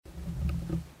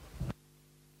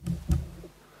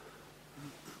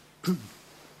So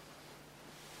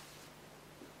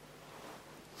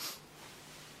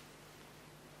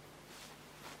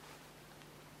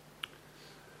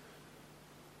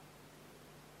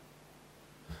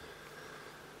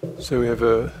we have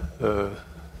a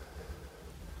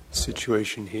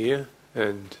situation here,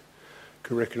 and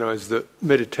can recognize that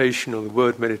meditation, or the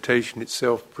word meditation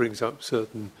itself, brings up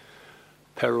certain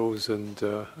perils and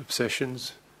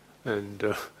obsessions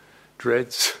and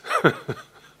dreads.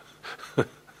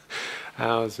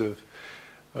 Hours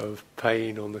of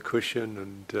pain on the cushion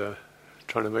and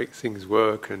trying to make things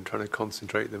work and trying to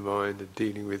concentrate the mind and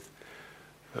dealing with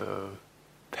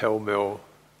pell-mell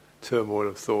turmoil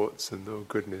of thoughts and, oh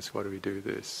goodness, why do we do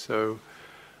this? So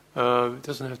it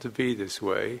doesn't have to be this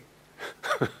way.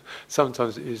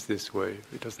 Sometimes it is this way.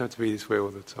 It doesn't have to be this way all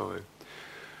the time.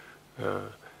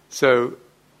 So,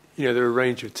 there are a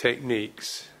range of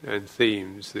techniques and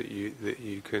themes that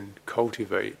you can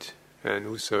cultivate, and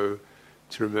also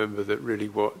to remember that really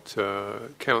what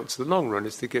counts in the long run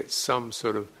is to get some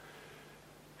sort of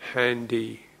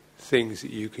handy things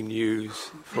that you can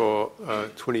use for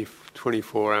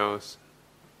 24 hours,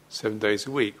 7 days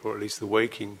a week, or at least the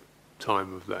waking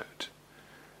time of that.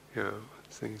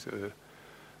 Things that are,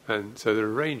 and so there are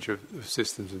a range of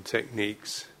systems and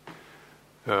techniques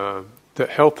that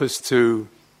help us to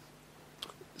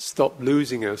stop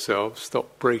losing ourselves,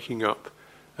 stop breaking up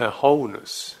our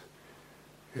wholeness.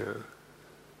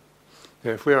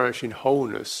 Now, if we are actually in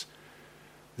wholeness,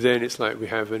 then it's like we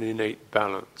have an innate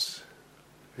balance.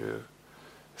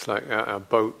 It's like our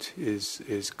boat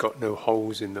is got no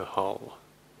holes in the hull.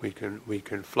 We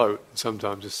can float. And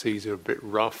sometimes the seas are a bit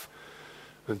rough,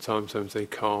 and sometimes they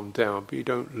calm down, but you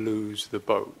don't lose the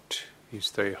boat. You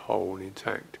stay whole and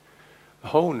intact. The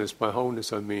wholeness, by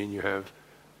wholeness I mean you have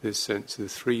this sense of the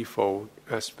threefold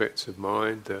aspects of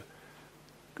mind, the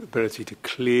ability to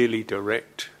clearly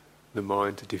direct the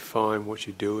mind, to define what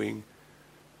you're doing,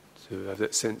 to have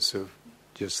that sense of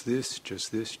just this,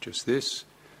 just this, just this,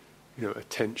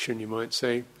 attention, you might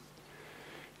say.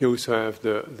 You also have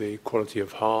the quality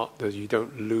of heart, that you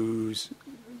don't lose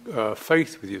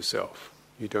faith with yourself.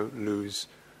 You don't lose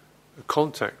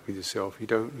contact with yourself. You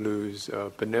don't lose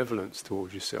benevolence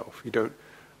towards yourself. You don't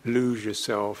lose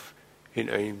yourself in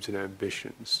aims and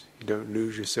ambitions. You don't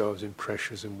lose yourselves in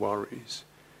pressures and worries.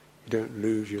 You don't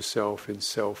lose yourself in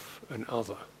self and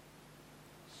other.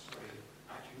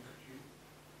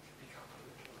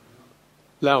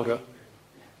 Louder?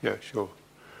 Yeah, sure.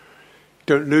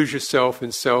 Don't lose yourself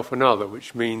in self and other,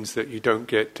 which means that you don't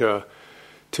get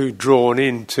too drawn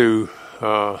into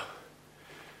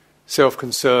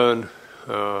self-concern,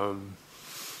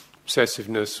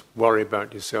 obsessiveness, worry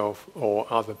about yourself or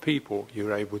other people.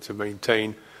 You're able to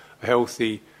maintain a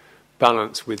healthy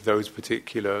balance with those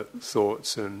particular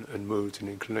thoughts and moods and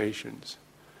inclinations.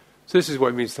 So this is what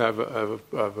it means to have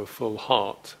a full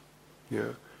heart.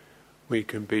 We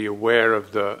can be aware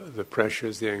of the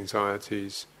pressures, the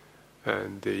anxieties,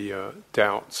 and the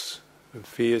doubts and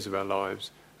fears of our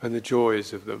lives, and the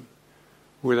joys of them,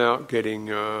 without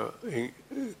getting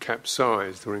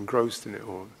capsized or engrossed in it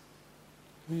all.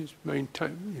 You just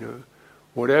maintain,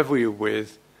 whatever you're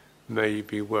with, may you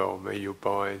be well, may you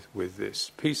abide with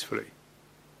this peacefully.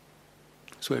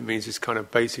 So it means this kind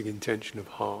of basic intention of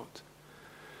heart.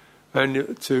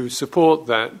 And to support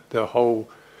that, the whole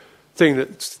thing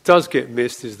that does get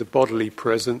missed is the bodily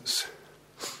presence,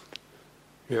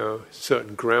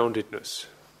 certain groundedness.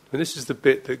 And this is the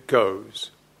bit that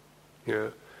goes.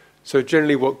 So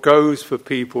generally what goes for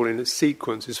people in a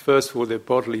sequence is, first of all, their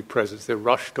bodily presence. They're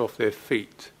rushed off their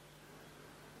feet.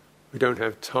 We don't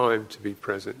have time to be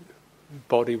present.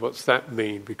 Body, what's that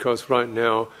mean? Because right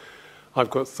now I've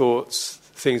got thoughts,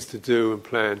 things to do and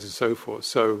plans and so forth.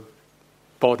 So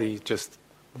body, just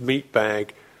meat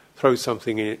bag, throw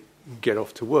something in it and get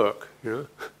off to work,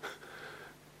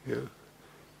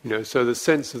 So the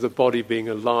sense of the body being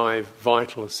a live,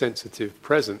 vital, sensitive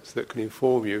presence that can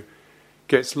inform you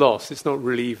gets lost. It's not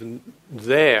really even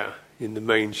there in the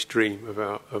mainstream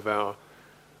of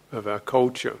our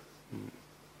culture.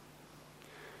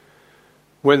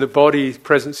 When the body's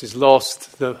presence is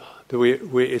lost,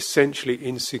 we're essentially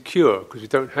insecure because we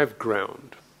don't have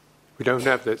ground. We don't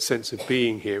have that sense of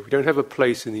being here. We don't have a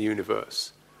place in the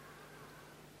universe.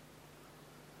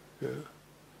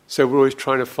 So we're always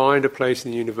trying to find a place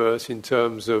in the universe in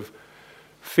terms of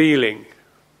feeling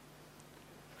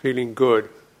good,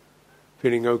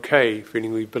 feeling okay,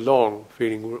 feeling we belong,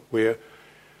 feeling we're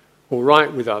all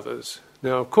right with others.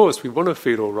 Now, of course, we want to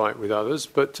feel all right with others,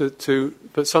 but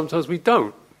sometimes we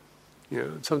don't.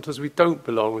 Sometimes we don't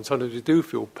belong, and sometimes we do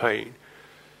feel pain.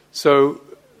 So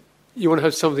you want to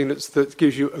have something that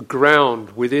gives you a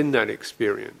ground within that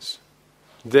experience.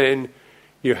 Then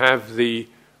you have the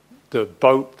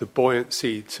boat, the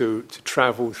buoyancy to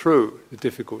travel through the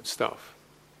difficult stuff.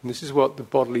 And this is what the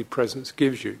bodily presence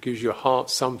gives you. It gives your heart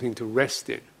something to rest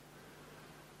in.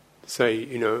 Say,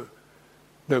 no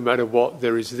matter what,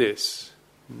 there is this.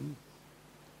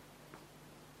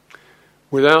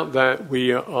 Without that,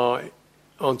 we are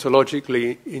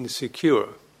ontologically insecure,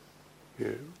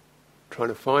 trying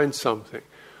to find something.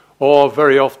 Or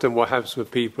very often what happens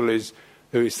with people is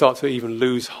they start to even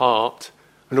lose heart,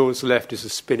 and all that's left is a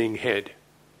spinning head.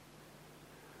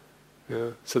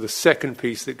 So the second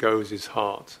piece that goes is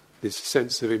heart, this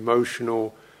sense of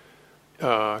emotional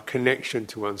connection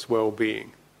to one's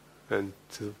well-being. And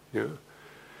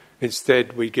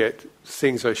instead we get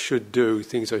things I should do,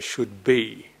 things I should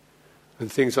be.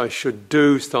 And things I should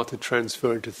do start to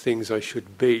transfer into things I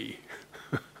should be.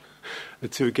 The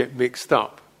two get mixed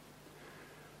up.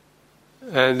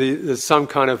 And there's some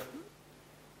kind of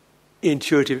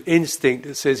intuitive instinct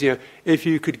that says, if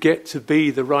you could get to be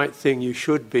the right thing you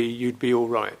should be, you'd be all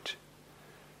right.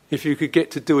 If you could get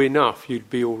to do enough,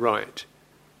 you'd be all right.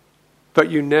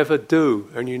 But you never do,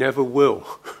 and you never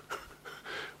will.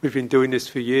 We've been doing this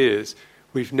for years.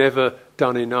 We've never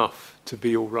done enough to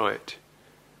be all right.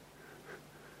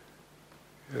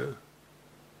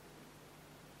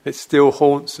 It still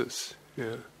haunts us.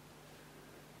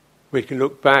 We can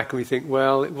look back and we think,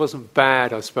 well, it wasn't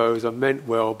bad, I suppose. I meant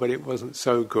well, but it wasn't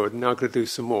so good. Now I've got to do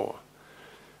some more.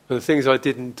 And the things I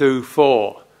didn't do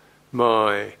for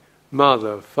my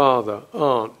mother, father,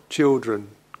 aunt, children,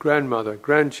 grandmother,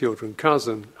 grandchildren,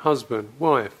 cousin, husband,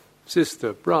 wife,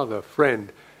 sister, brother,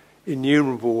 friend,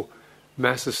 innumerable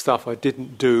mass of stuff I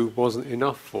didn't do wasn't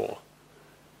enough for.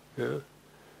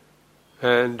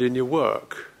 And in your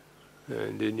work,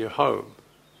 and in your home.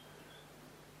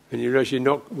 And you realize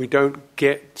we don't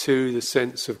get to the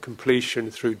sense of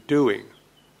completion through doing.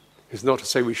 It's not to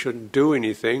say we shouldn't do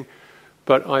anything,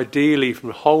 but ideally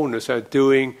from wholeness, our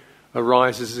doing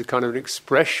arises as a kind of an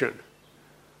expression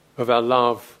of our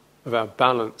love, of our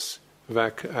balance, of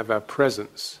our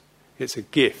presence. It's a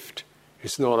gift.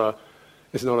 It's not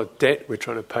a debt we're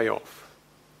trying to pay off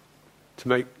to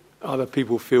make other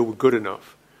people feel we're good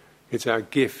enough. It's our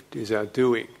gift, it's our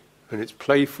doing. And it's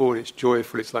playful and it's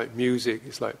joyful, it's like music,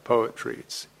 it's like poetry,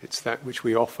 it's that which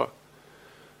we offer.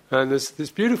 And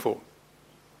it's beautiful.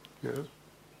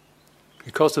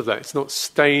 Because of that, it's not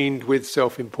stained with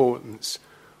self-importance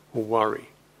or worry.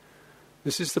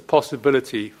 This is the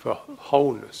possibility for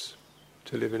wholeness,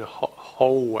 to live in a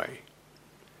whole way.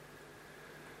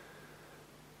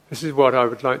 This is what I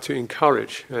would like to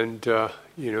encourage, and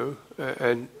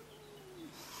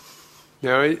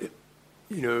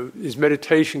is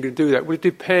meditation going to do that? Well, it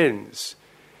depends.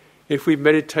 If we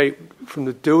meditate from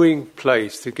the doing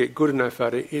place to get good enough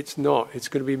at it, it's not. It's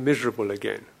going to be miserable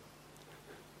again.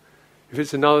 If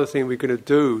it's another thing we're going to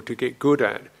do to get good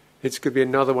at, it's going to be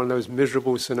another one of those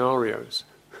miserable scenarios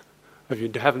if you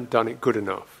haven't done it good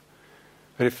enough.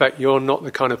 And in fact, you're not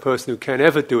the kind of person who can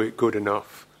ever do it good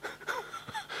enough.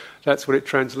 That's what it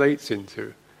translates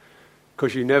into.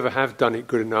 Because you never have done it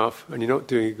good enough, and you're not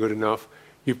doing it good enough,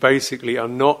 you basically are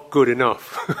not good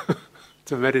enough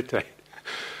to meditate.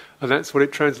 And that's what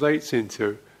it translates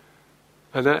into.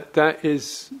 And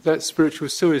that's spiritual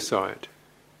suicide.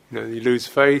 You lose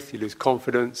faith, you lose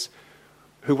confidence.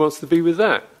 Who wants to be with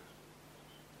that?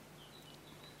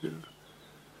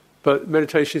 But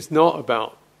meditation is not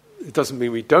about, it doesn't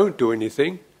mean we don't do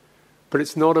anything, but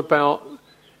it's not about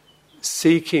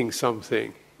seeking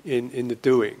something in the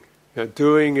doing.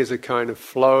 Doing is a kind of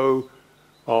flow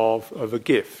of a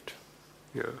gift.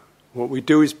 What we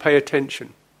do is pay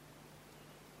attention.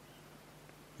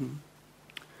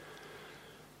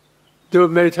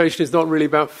 Doing meditation is not really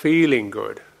about feeling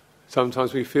good.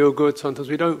 Sometimes we feel good, sometimes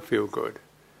we don't feel good.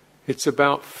 It's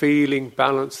about feeling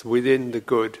balanced within the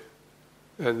good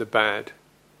and the bad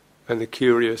and the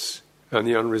curious and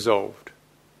the unresolved.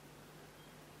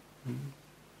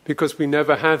 Because we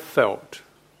never have felt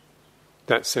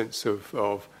that sense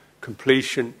of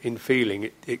completion in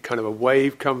feeling. It kind of a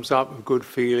wave comes up of good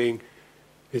feeling,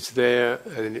 it's there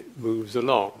and it moves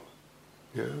along.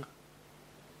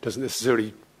 Doesn't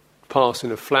necessarily pass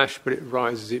in a flash, but it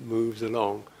rises, it moves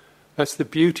along. That's the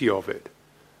beauty of it.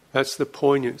 That's the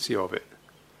poignancy of it.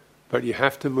 But you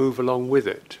have to move along with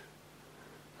it.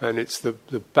 And it's the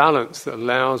balance that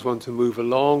allows one to move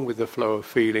along with the flow of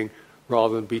feeling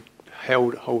rather than be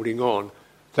holding on.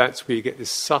 That's where you get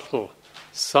this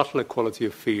subtler quality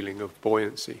of feeling, of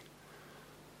buoyancy.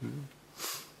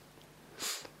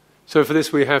 So for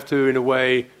this we have to, in a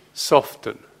way,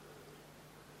 soften.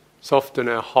 Soften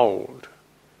our hold.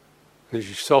 As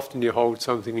you soften your hold,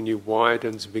 something in you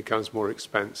widens and becomes more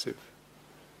expansive.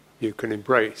 You can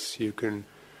embrace, you can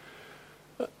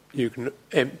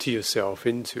empty yourself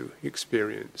into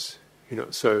experience. You're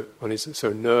not so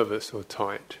nervous or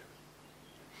tight.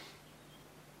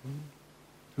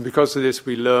 And because of this,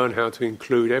 we learn how to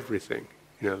include everything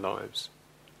in our lives.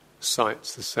 The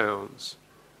sights, the sounds,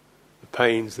 the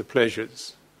pains, the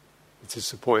pleasures, the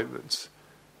disappointments.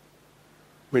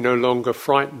 We're no longer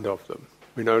frightened of them.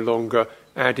 We're no longer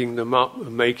adding them up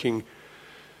and making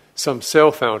some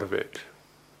self out of it.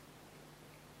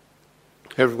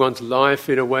 Everyone's life,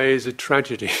 in a way, is a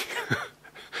tragedy.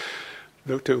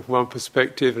 Looked at one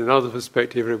perspective, and another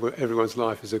perspective, everyone's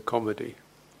life is a comedy.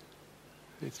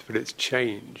 But it's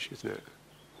change, isn't it?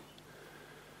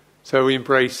 So we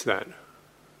embrace that.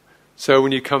 So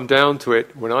when you come down to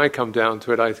it, when I come down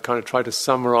to it, I kind of try to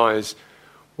summarize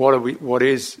what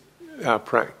is our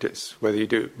practice. Whether you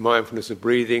do mindfulness of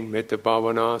breathing, metta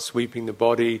bhavana, sweeping the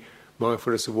body,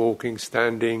 mindfulness of walking,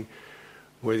 standing,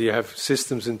 whether you have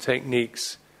systems and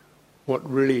techniques, what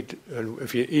really, and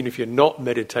even if you're not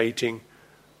meditating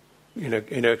in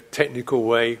a technical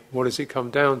way, what does it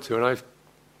come down to? And I've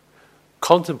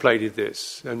contemplated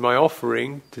this, and my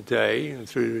offering today and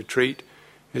through the retreat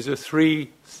is a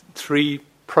three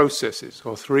processes,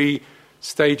 or 3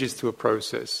 stages to a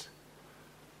process.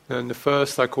 And the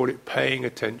first, I call it paying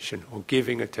attention or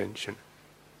giving attention.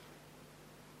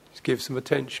 Just give some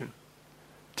attention.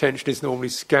 Attention is normally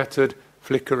scattered,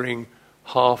 flickering,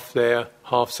 half there,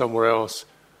 half somewhere else,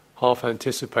 half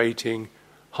anticipating,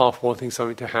 half wanting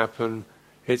something to happen.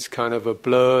 It's kind of a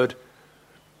blurred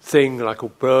thing, like a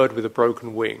bird with a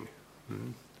broken wing.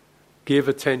 Give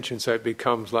attention so it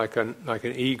becomes like an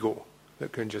eagle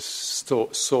that can just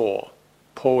soar,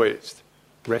 poised,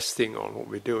 resting on what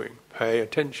we're doing. Pay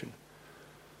attention.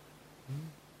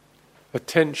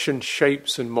 Attention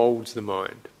shapes and molds the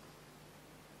mind.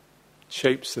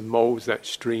 Shapes and molds that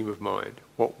stream of mind.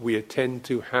 What we attend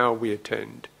to, how we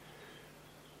attend.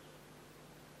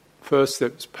 First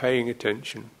step is paying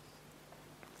attention.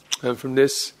 And from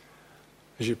this,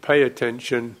 as you pay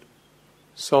attention,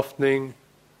 softening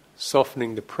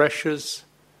the pressures.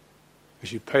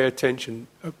 As you pay attention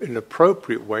in an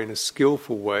appropriate way, in a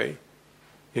skillful way,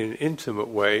 in an intimate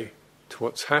way, to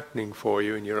what's happening for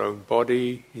you in your own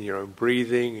body, in your own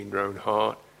breathing, in your own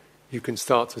heart, you can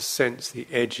start to sense the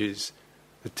edges,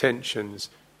 the tensions,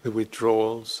 the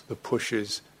withdrawals, the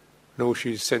pushes, and also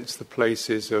you sense the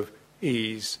places of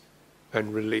ease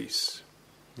and release.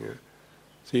 Yeah.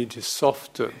 So you just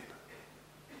soften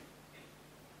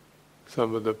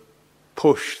some of the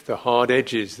push, the hard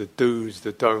edges, the do's,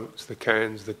 the don'ts, the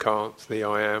cans, the can'ts, the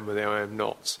I am and the I am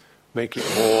nots. Make it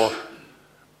more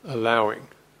allowing,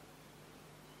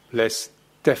 less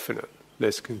definite,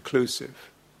 less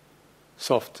conclusive.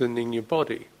 Softening your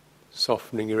body,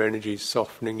 softening your energies,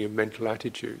 softening your mental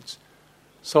attitudes.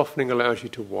 Softening allows you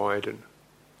to widen.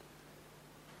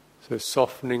 So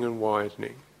softening and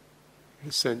widening,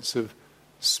 a sense of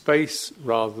space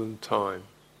rather than time.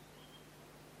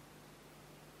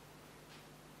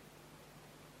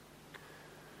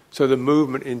 So the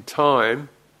movement in time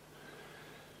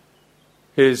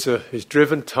is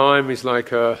driven. Time is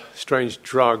like a strange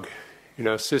drug in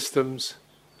our systems.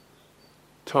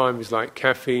 Time is like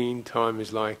caffeine. Time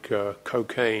is like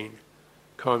cocaine.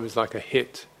 Time is like a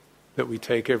hit that we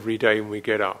take every day when we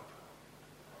get up.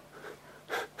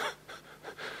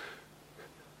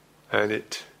 And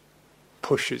it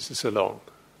pushes us along.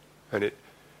 And it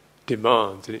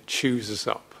demands and it chews us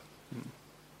up.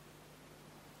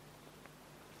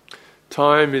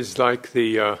 Time is like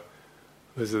the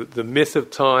myth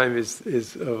of time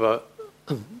is of a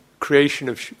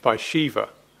creation by Shiva,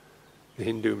 the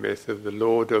Hindu myth of the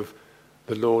Lord of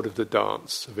the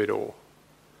dance of it all.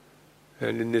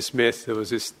 And in this myth, there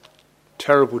was this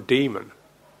terrible demon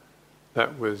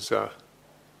that was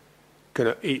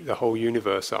going to eat the whole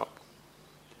universe up.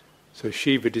 So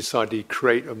Shiva decided he'd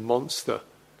create a monster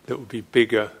that would be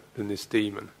bigger than this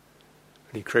demon.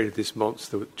 And he created this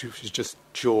monster which was just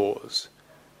jaws.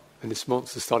 And this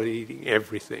monster started eating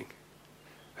everything.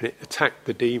 And it attacked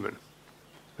the demon.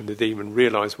 And the demon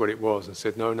realized what it was and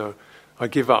said, no, I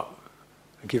give up.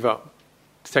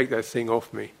 Take that thing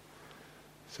off me.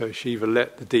 So Shiva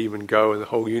let the demon go and the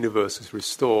whole universe was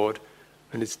restored.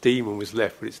 And this demon was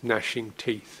left with its gnashing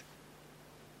teeth.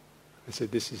 And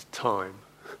said, this is time.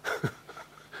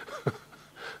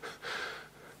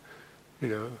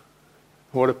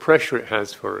 What a pressure it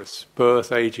has for us.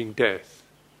 Birth, aging, death,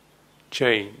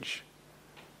 change,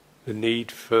 the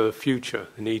need for the future,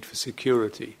 the need for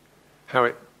security, how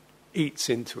it eats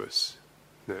into us.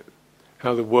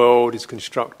 how the world is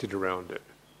constructed around it.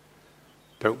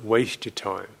 Don't waste your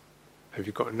time. Have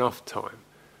you got enough time?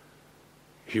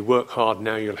 If you work hard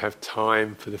now, you'll have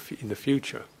time in the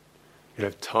future. You'll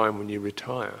have time when you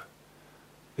retire.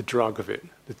 The drug of it,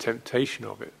 the temptation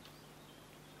of it.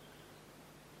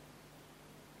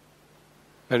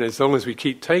 And as long as we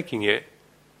keep taking it,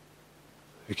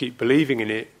 we keep believing in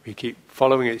it, we keep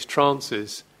following its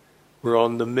trances, we're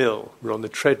on the mill, we're on the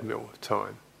treadmill of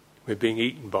time. We're being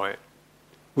eaten by it.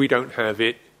 We don't have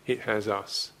it, it has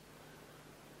us.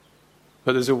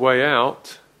 But there's a way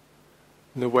out,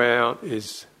 and the way out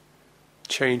is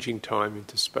changing time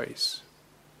into space.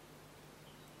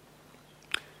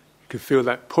 You can feel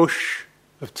that push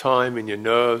of time in your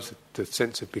nerves, the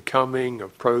sense of becoming,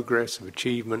 of progress, of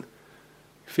achievement.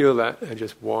 Feel that and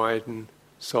just widen,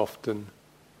 soften,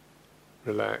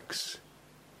 relax,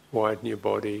 widen your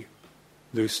body,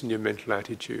 loosen your mental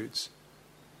attitudes,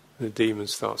 and the demon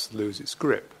starts to lose its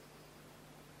grip.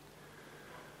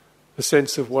 The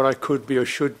sense of what I could be or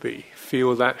should be,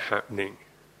 feel that happening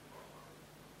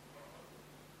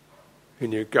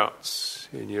in your guts,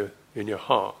 in your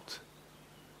heart.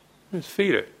 Just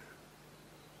feel it.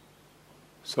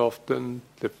 Soften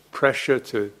the pressure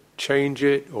to change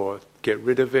it or get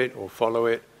rid of it or follow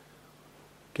it.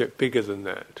 Get bigger than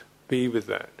that. Be with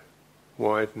that.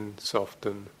 Widen,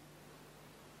 soften,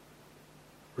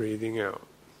 breathing out.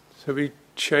 So we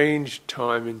change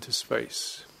time into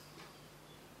space.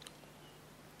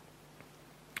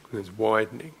 There's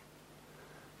widening.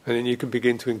 And then you can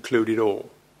begin to include it all.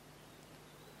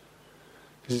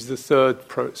 This is the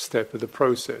third step of the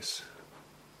process.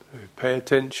 So pay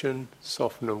attention,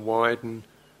 soften and widen,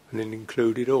 and then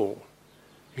include it all.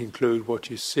 Include what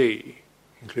you see,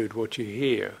 include what you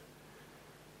hear.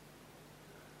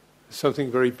 There's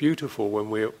something very beautiful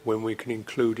when we can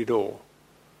include it all.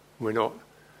 We're not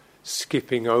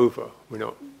skipping over, we're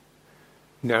not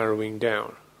narrowing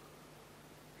down.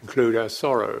 Include our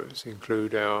sorrows,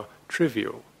 include our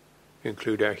trivial,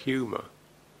 include our humour.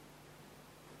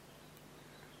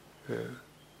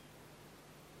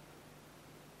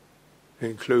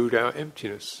 Include our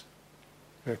emptiness,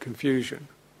 our confusion.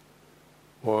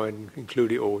 Why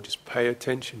include it all? Just pay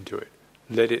attention to it.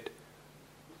 Let it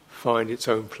find its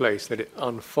own place. Let it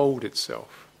unfold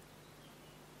itself.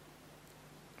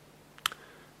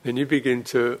 Then you begin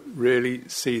to really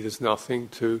see there's nothing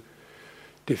to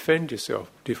defend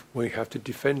yourself. We have to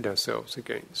defend ourselves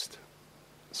against.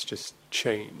 It's just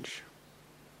change.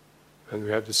 And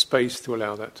we have the space to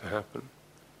allow that to happen.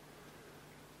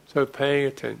 So paying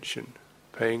attention,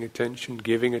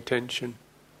 giving attention,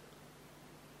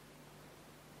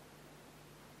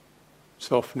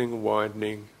 softening and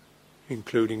widening,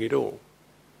 including it all.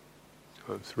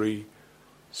 So a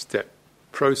 3-step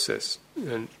process.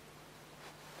 And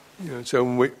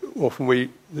so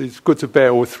it's good to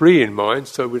bear all 3 in mind,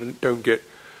 so we don't get,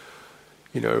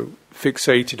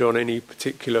 fixated on any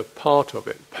particular part of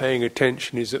it. Paying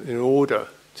attention is in order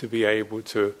to be able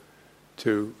to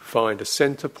find a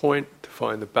center point, to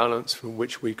find the balance from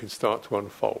which we can start to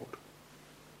unfold.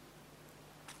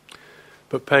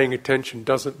 But paying attention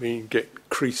doesn't mean get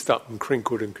creased up and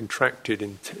crinkled and contracted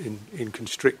in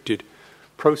constricted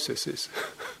processes.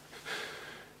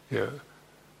 Yeah.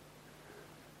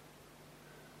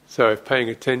 So if paying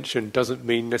attention doesn't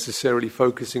mean necessarily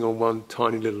focusing on one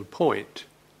tiny little point,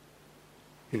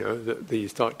 that you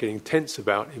start getting tense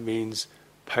about, it means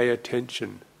pay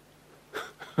attention.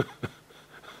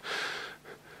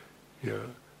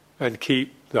 And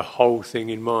keep the whole thing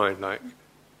in mind, like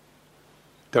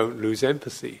don't lose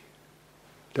empathy,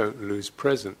 don't lose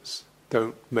presence,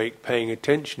 don't make paying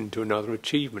attention to another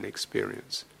achievement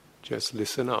experience. Just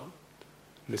listen up.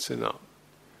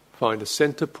 Find a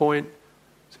center point,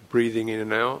 so breathing in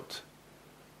and out,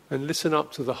 and listen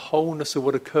up to the wholeness of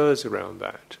what occurs around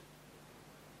that.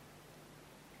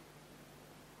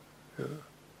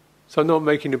 So I'm not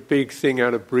making a big thing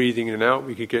out of breathing in and out.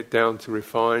 We could get down to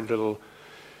refined little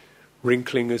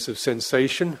wrinklings of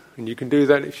sensation, and you can do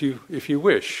that if you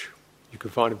wish. You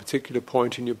can find a particular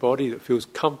point in your body that feels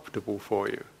comfortable for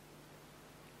you.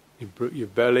 Your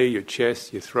belly, your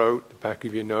chest, your throat, the back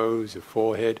of your nose, your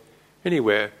forehead,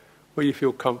 anywhere where you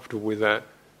feel comfortable with that,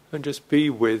 and just be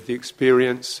with the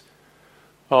experience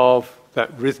of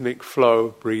that rhythmic flow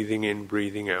of breathing in,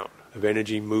 breathing out, of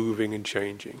energy moving and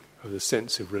changing, of the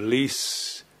sense of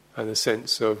release and the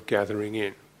sense of gathering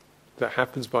in. That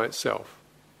happens by itself.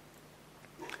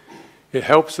 It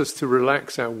helps us to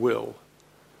relax our will,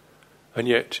 and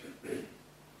yet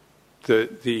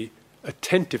the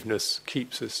attentiveness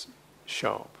keeps us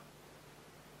sharp.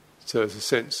 So there's a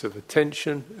sense of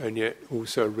attention and yet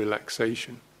also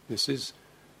relaxation. This is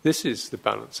This is the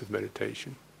balance of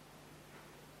meditation.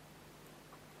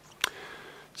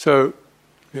 So,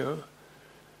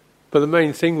 but the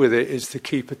main thing with it is to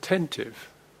keep attentive.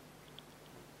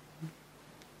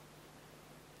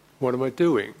 What am I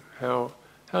doing? How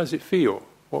does it feel?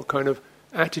 What kind of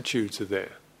attitudes are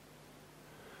there?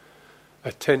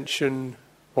 Attention,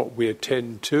 what we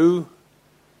attend to,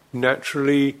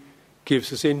 naturally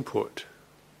gives us input.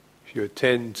 If you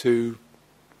attend to,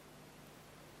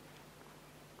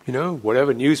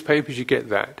 whatever newspapers, you get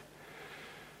that.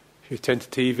 If you attend to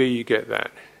TV, you get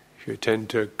that. If you attend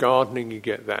to gardening, you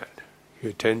get that. If you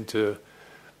attend to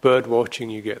bird watching,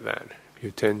 you get that. If you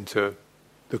attend to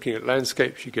looking at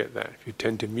landscapes, you get that. If you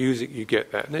attend to music, you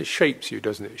get that. And it shapes you,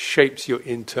 doesn't it? It shapes your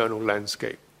internal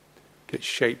landscape. It gets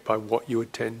shaped by what you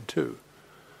attend to.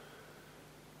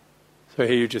 So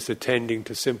here you're just attending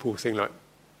to simple thing like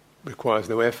requires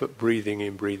no effort, breathing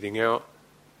in, breathing out.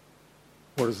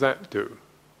 What does that do?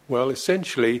 Well,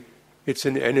 essentially, it's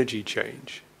an energy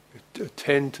change.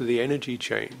 Attend to the energy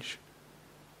change,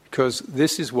 because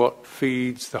this is what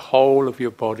feeds the whole of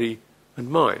your body and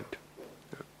mind.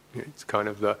 It's kind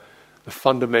of the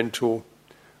fundamental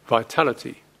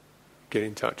vitality. Get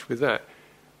in touch with that.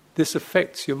 This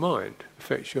affects your mind,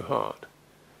 affects your heart.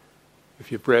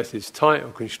 If your breath is tight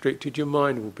or constricted, your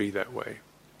mind will be that way.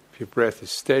 If your breath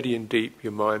is steady and deep,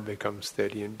 your mind becomes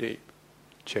steady and deep.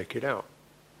 Check it out.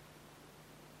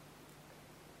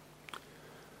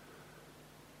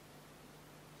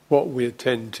 What we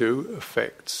attend to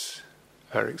affects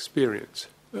our experience,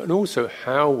 and also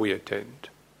how we attend.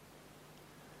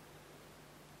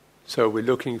 So we're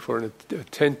looking for an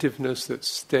attentiveness that's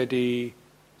steady,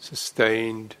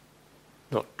 sustained,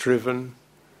 not driven,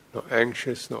 not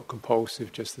anxious, not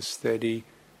compulsive, just a steady,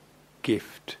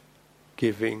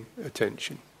 gift-giving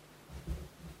attention.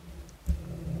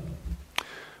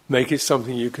 Make it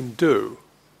something you can do.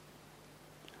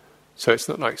 So it's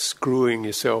not like screwing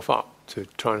yourself up to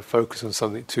try and focus on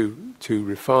something too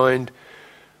refined,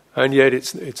 and yet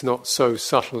it's not so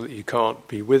subtle that you can't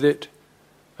be with it,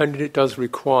 and it does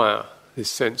require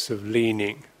this sense of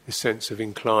leaning, this sense of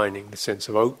inclining, this sense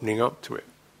of opening up to it.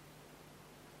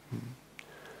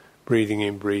 Breathing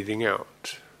in, breathing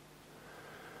out,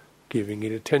 giving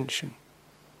it attention.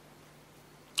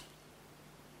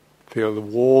 Feel the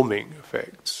warming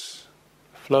effects,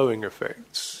 flowing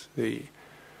effects, the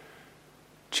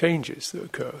changes that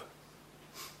occur.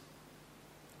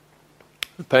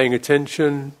 Paying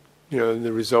attention, and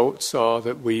the results are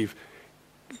that we've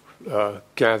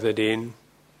gathered in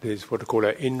these what are called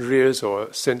our indriyas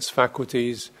or sense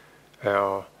faculties,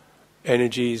 our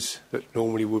energies that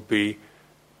normally would be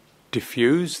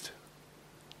diffused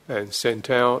and sent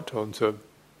out onto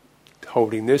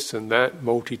holding this and that,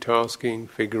 multitasking,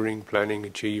 figuring, planning,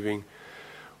 achieving,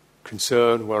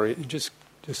 concern, worry, just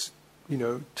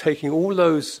taking all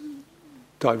those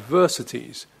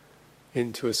diversities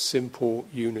into a simple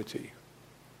unity.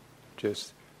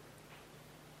 Just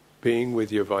being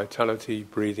with your vitality,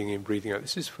 breathing in, breathing out.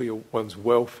 This is for one's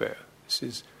welfare. This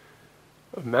is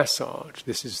a massage.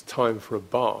 This is time for a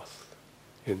bath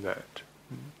in that.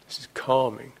 This is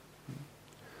calming.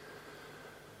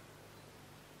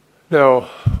 Now,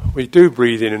 we do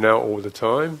breathe in and out all the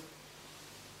time.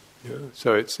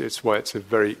 So it's why it's a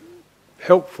very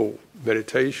helpful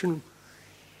meditation.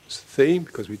 It's a theme,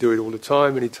 because we do it all the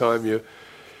time. Anytime you're,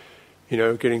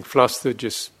 getting flustered,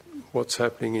 just what's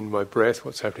happening in my breath,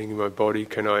 what's happening in my body,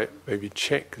 can I maybe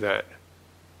check that,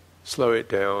 slow it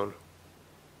down,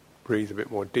 breathe a bit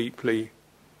more deeply,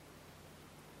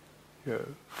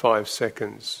 5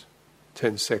 seconds,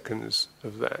 10 seconds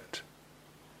of that.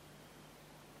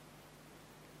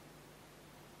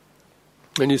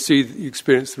 And you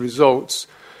experience the results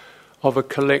of a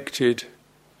collected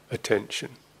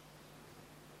attention.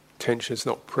 Attention is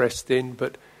not pressed in,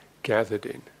 but gathered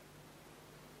in.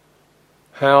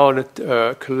 How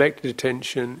a collected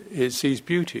attention sees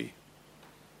beauty.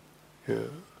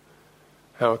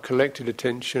 How a collected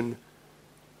attention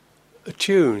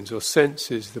attunes or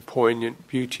senses the poignant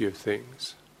beauty of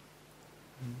things.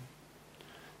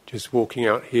 Just walking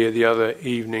out here the other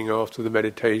evening after the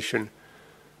meditation,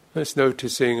 just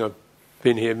noticing I've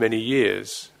been here many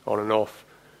years, on and off.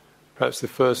 Perhaps the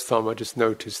first time I just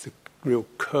noticed the real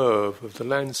curve of the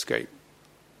landscape.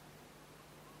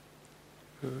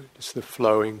 Just the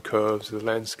flowing curves of the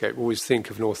landscape. Always think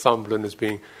of Northumberland as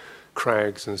being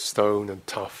crags and stone and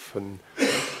tough and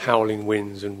howling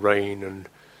winds and rain and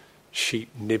sheep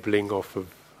nibbling off of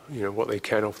what they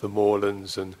can off the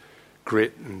moorlands and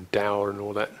grit and dour and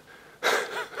all that.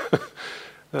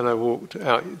 And I walked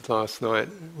out last night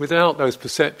without those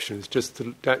perceptions, just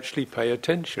to actually pay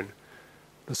attention.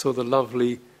 I saw the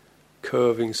lovely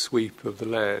curving sweep of the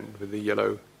land with the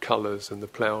yellow colours and the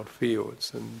ploughed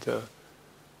fields, and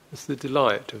it's the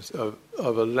delight of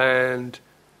a land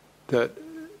that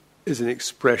is an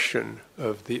expression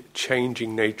of the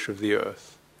changing nature of the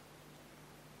earth,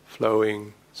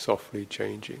 flowing, softly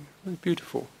changing. It's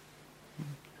beautiful.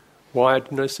 Why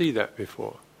didn't I see that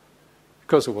before?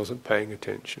 Because I wasn't paying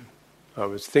attention. I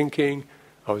was thinking,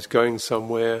 I was going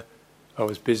somewhere, I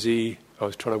was busy, I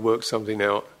was trying to work something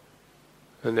out,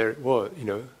 and there it was,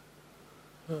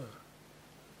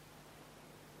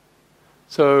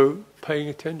 So, paying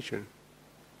attention,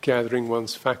 gathering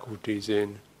one's faculties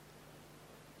in.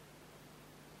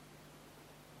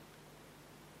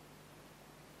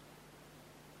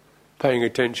 Paying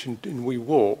attention when we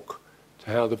walk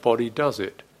to how the body does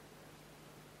it,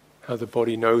 how the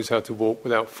body knows how to walk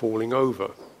without falling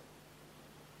over.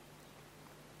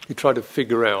 You try to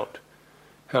figure out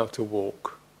how to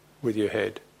walk with your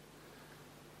head.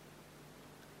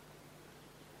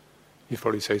 You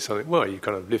probably say something, well, you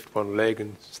kind of lift one leg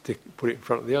and put it in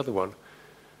front of the other one.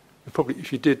 Probably,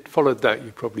 if you followed that,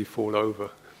 you'd probably fall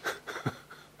over.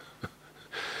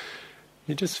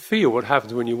 You just feel what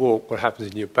happens when you walk, what happens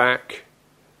in your back,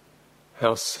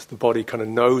 how the body kind of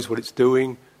knows what it's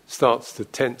doing, starts to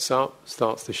tense up,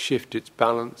 starts to shift its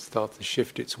balance, starts to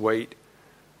shift its weight,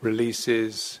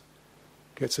 releases,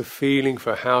 gets a feeling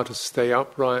for how to stay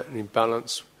upright and in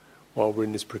balance while we're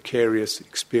in this precarious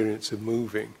experience of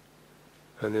moving.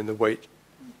 And then the weight,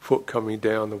 foot coming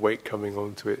down, the weight coming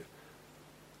onto it,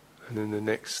 and then the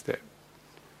next step.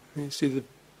 And you see the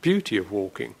beauty of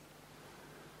walking.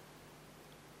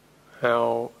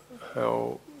 How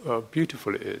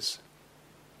beautiful it is,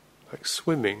 like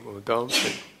swimming or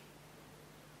dancing.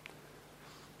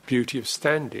 Beauty of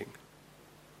standing.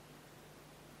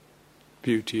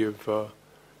 Beauty of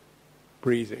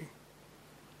breathing.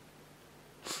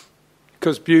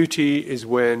 Because beauty is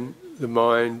when the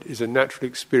mind is a natural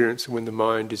experience, and when the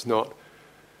mind is not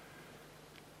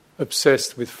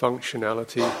obsessed with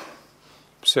functionality,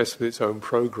 obsessed with its own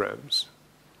programs.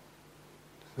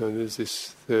 So there's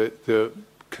this, the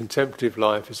contemplative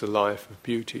life is a life of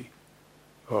beauty,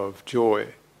 of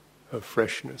joy, of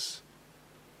freshness,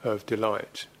 of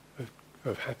delight,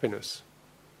 of happiness.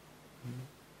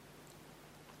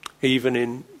 Even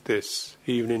in this,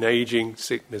 even in aging,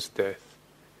 sickness, death,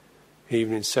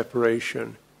 even in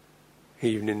separation,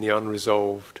 even in the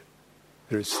unresolved,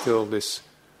 there is still this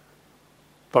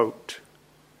boat,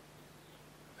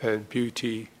 and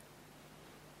beauty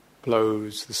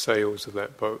blows the sails of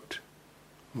that boat,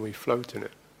 and we float in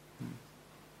it.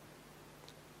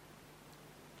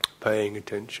 Paying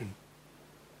attention.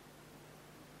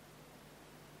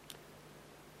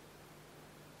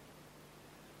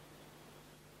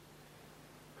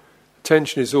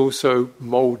 Attention is also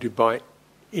moulded by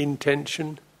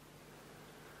intention.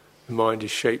 The mind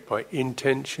is shaped by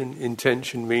intention.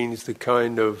 Intention means the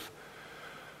kind of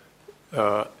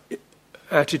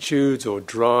attitudes or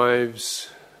drives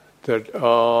that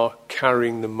are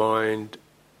carrying the mind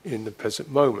in the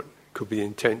present moment. It could be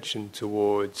intention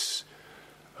towards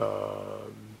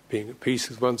being at peace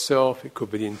with oneself. It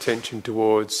could be the intention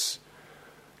towards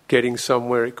getting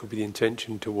somewhere. It could be the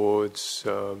intention towards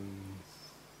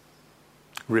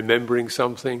remembering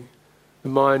something. The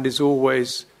mind is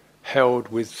always held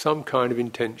with some kind of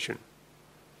intention.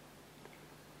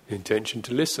 Intention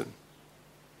to listen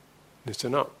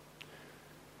up.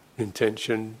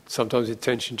 Sometimes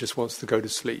intention just wants to go to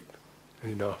sleep,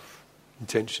 and enough.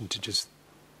 Intention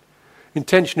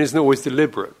isn't always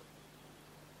deliberate,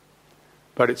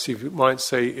 but you might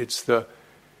say it's the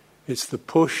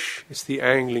push, it's the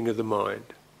angling of the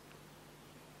mind.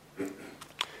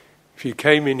 If you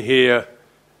came in here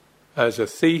as a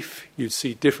thief, you'd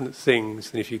see different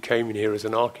things than if you came in here as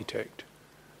an architect,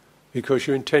 because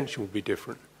your intention would be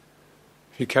different.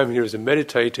 If you came in here as a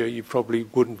meditator, you probably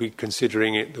wouldn't be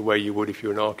considering it the way you would if you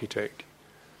were an architect.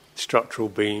 Structural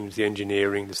beams, the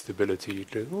engineering, the stability.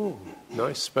 You'd go, oh,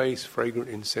 nice space, fragrant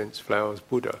incense, flowers,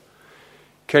 Buddha.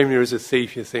 Came here as a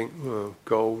thief, you think, oh,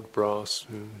 gold, brass,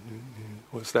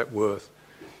 what's that worth?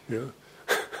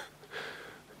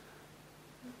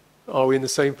 Are we in the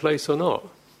same place or not?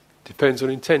 Depends on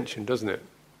intention, doesn't it?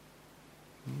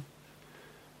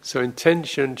 So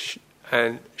intention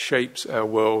and shapes our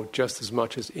world just as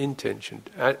much as intention,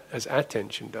 as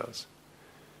attention does.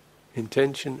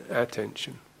 Intention,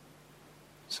 attention.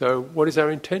 So what is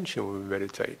our intention when we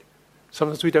meditate?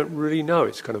 Sometimes we don't really know.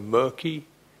 It's kind of murky.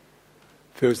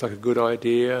 Feels like a good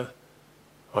idea.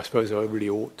 I suppose I really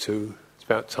ought to. It's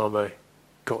about time I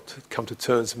got to come to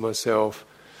terms with myself.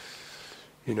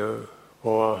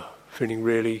 Or feeling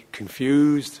really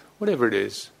confused. Whatever it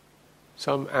is.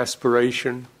 some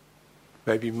aspiration,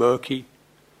 maybe murky.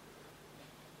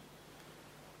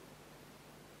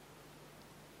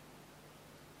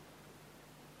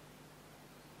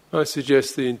 I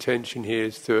suggest the intention here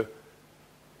is to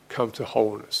come to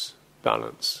wholeness,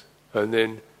 balance, and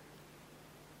then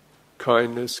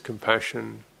kindness,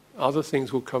 compassion, other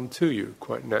things will come to you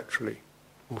quite naturally,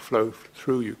 will flow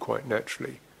through you quite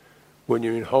naturally. When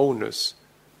you're in wholeness,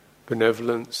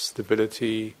 benevolence,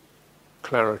 stability,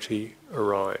 clarity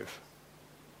arrive.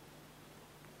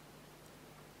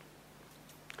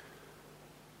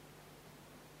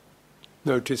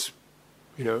 Notice,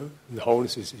 the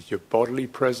wholeness is your bodily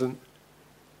present.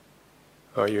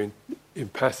 Are you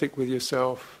empathic with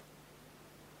yourself,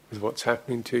 with what's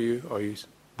happening to you? Are you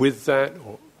with that,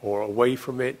 or away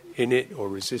from it, in it, or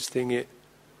resisting it?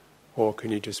 Or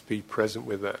can you just be present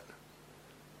with that?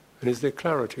 And is there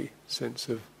clarity, sense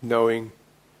of knowing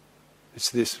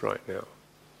it's this right now?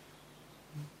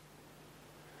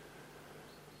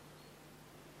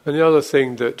 And the other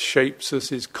thing that shapes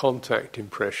us is contact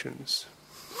impressions.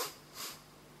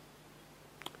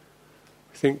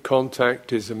 I think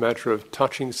contact is a matter of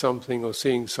touching something or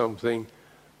seeing something,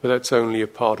 but that's only a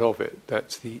part of it.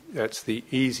 That's the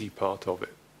easy part of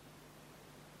it.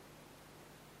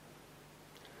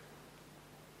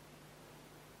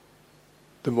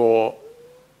 The more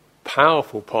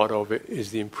powerful part of it is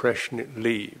the impression it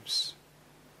leaves.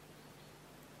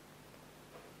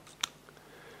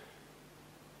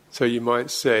 So you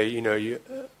might say, you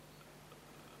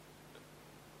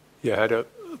had a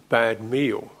bad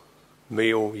meal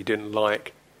you didn't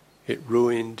like, it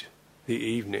ruined the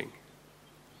evening.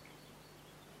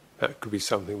 That could be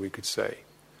something we could say.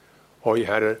 Or you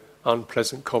had an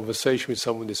unpleasant conversation with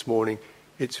someone this morning,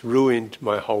 it's ruined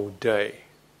my whole day.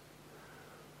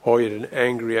 Or you had an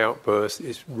angry outburst,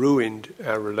 it's ruined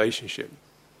our relationship.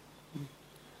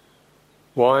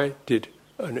 Why did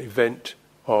an event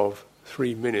of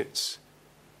 3 minutes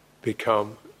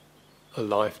become a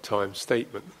lifetime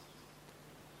statement?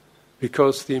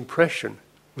 Because the impression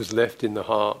was left in the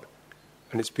heart,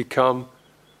 and it's become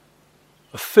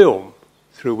a film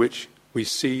through which we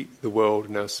see the world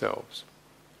and ourselves.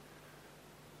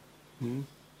 The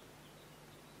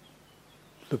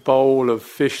bowl of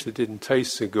fish that didn't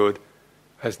taste so good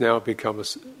has now become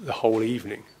the whole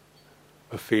evening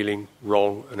of feeling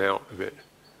wrong and out of it.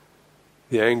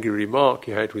 The angry remark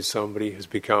you had with somebody has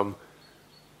become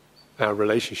our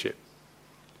relationship.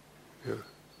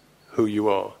 Who you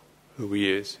are, who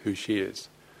he is, who she is.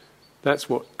 That's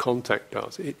what contact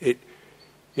does. It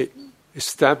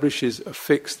establishes a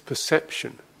fixed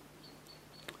perception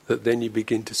that then you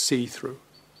begin to see through,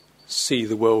 see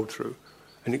the world through,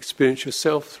 and experience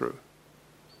yourself through.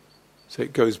 So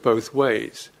it goes both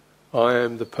ways. I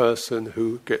am the person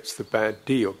who gets the bad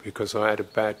deal because I had a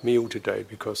bad meal today,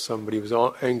 because somebody was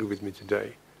angry with me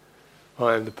today.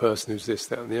 I am the person who's this,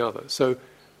 that and the other. So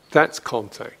that's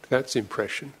contact, that's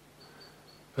impression.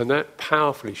 And that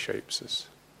powerfully shapes us.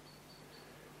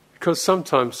 Because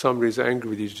sometimes somebody's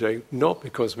angry with you today, not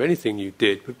because of anything you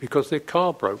did, but because their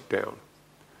car broke down.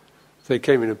 They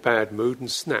came in a bad mood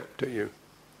and snapped at you.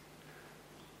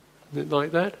 Isn't it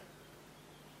like that?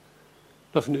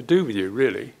 Nothing to do with you,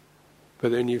 really.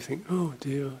 But then you think, oh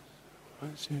dear,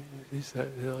 is that?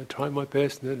 I try my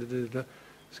best.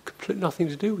 It's completely nothing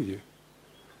to do with you.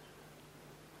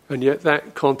 And yet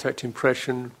that contact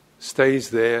impression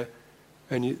stays there,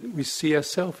 and we see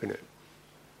ourselves in it.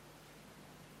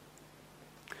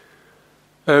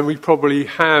 And we probably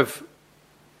have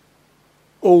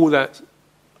all that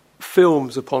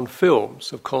films upon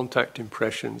films of contact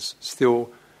impressions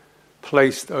still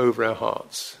placed over our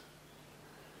hearts.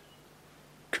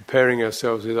 Comparing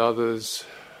ourselves with others,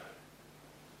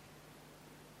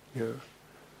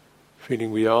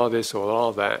 feeling we are this or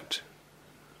are that.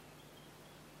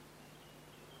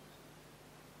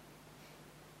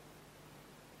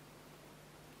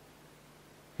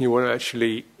 You want to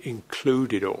actually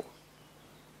include it all.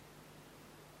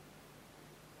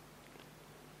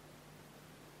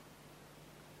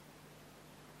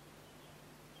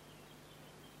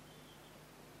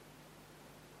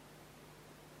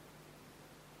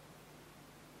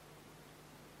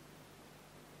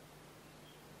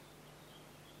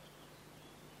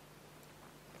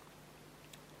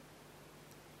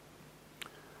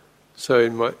 So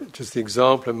in just the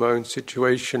example of my own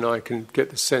situation, I can get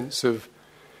the sense of,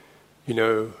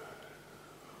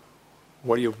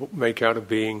 what do you make out of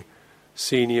being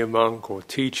senior monk or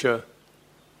teacher,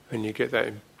 and you get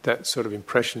that sort of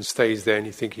impression stays there, and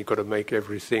you think you've got to make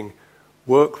everything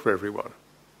work for everyone.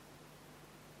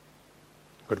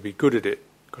 Got to be good at it,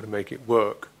 got to make it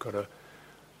work, got to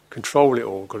control it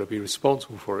all, got to be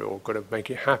responsible for it all, got to make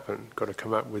it happen, got to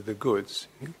come up with the goods.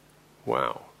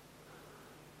 Wow.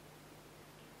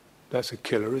 That's a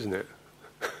killer, isn't it?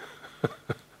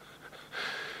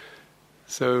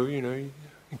 So,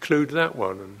 include that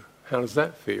one, and how does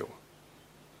that feel?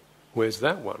 Where's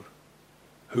that one?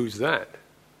 Who's that?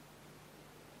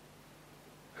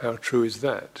 How true is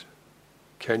that?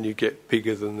 Can you get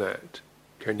bigger than that?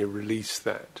 Can you release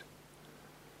that?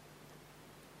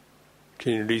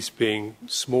 Can you release being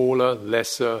smaller,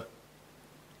 lesser?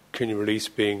 Can you release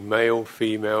being male,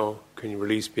 female? Can you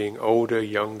release being older,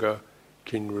 younger?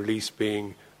 Can you release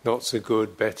being not so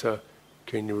good, better?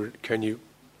 Can you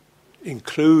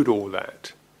include all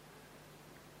that?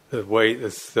 The way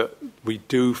that we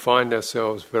do find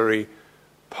ourselves very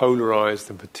polarized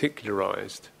and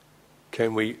particularized.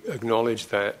 Can we acknowledge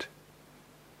that,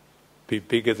 be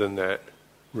bigger than that,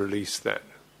 release that?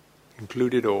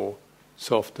 Include it all,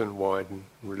 soften, widen,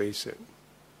 release it.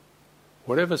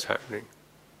 Whatever's happening,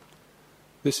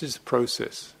 this is the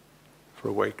process for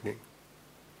awakening.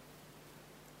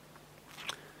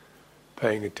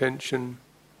 Paying attention,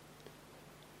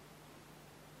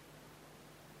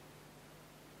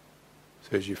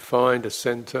 so as you find a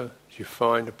center, as you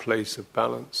find a place of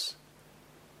balance,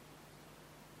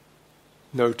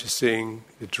 noticing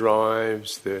the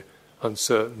drives, the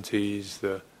uncertainties,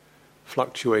 the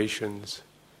fluctuations,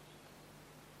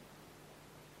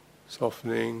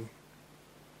 softening,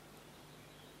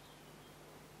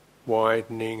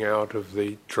 widening out of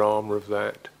the drama of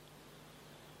that,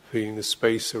 feeling the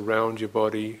space around your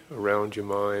body, around your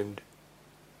mind.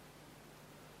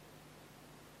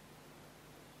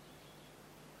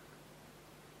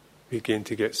 Begin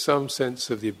to get some sense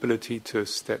of the ability to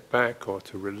step back or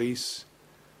to release,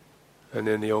 and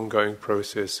then the ongoing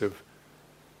process of,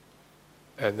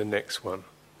 and the next one,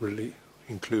 really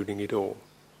including it all.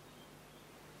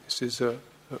 This is a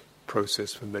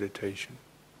process for meditation.